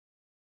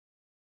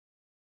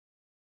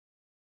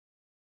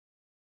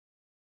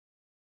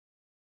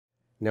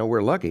Now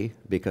we're lucky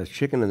because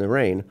Chicken in the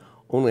Rain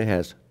only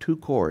has 2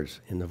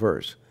 chords in the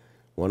verse.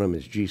 One of them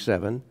is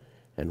G7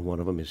 and one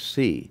of them is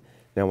C.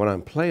 Now when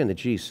I'm playing the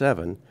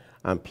G7,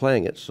 I'm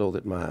playing it so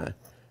that my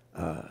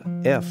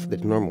F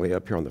that's normally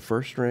up here on the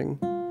 1st string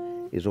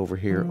is over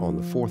here on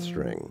the 4th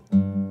string.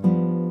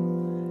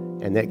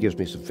 And that gives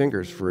me some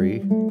fingers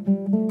free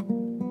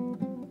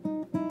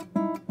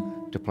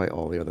to play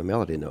all the other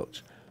melody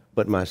notes.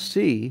 But my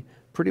C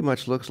pretty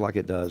much looks like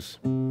it does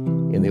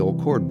in the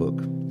old chord book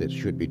that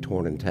should be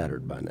torn and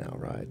tattered by now,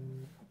 right?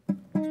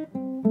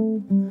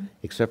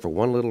 Except for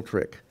one little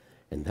trick,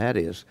 and that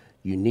is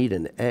you need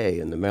an A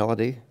in the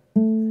melody,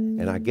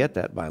 and I get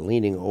that by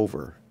leaning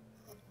over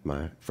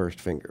my 1st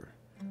finger.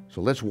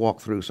 So let's walk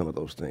through some of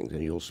those things,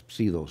 and you'll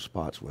see those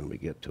spots when we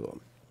get to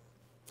them.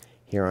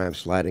 Here I am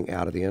sliding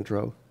out of the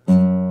intro.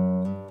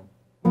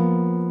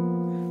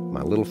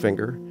 My little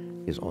finger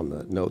is on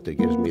the note that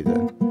gives me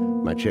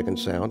my chicken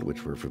sound,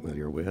 which we're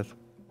familiar with.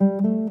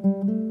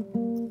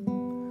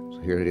 So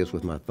here it is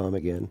with my thumb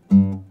again.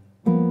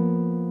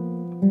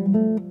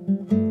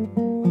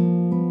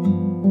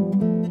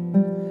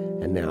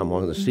 And now I'm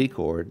on the C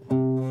chord.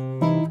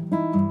 And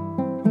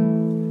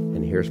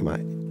here's my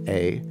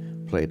A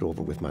played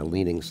over with my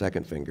leaning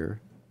 2nd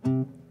finger.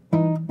 And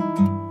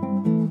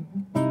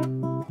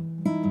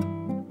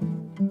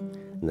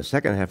the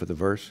 2nd half of the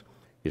verse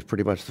is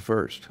pretty much the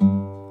 1st.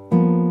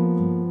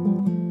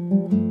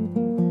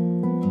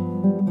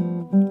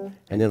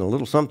 And then a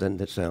little something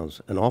that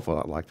sounds an awful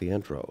lot like the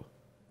intro.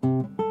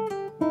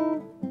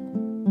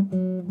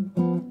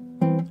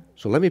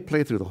 So let me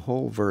play through the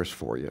whole verse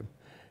for you.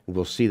 And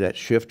we'll see that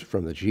shift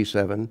from the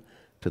G7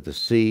 to the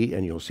C,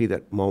 and you'll see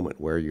that moment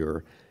where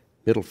your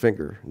middle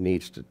finger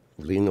needs to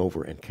lean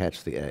over and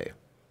catch the A.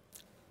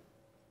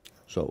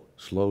 So,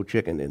 slow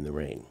Chicken in the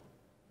Rain.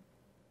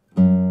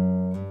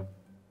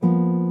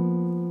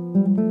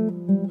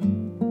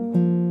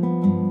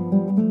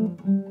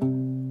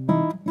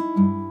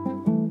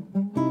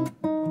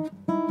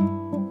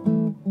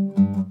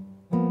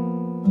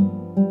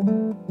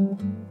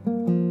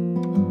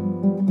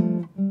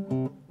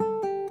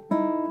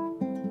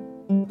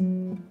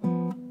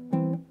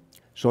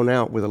 So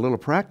now, with a little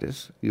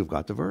practice, you've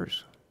got the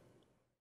verse.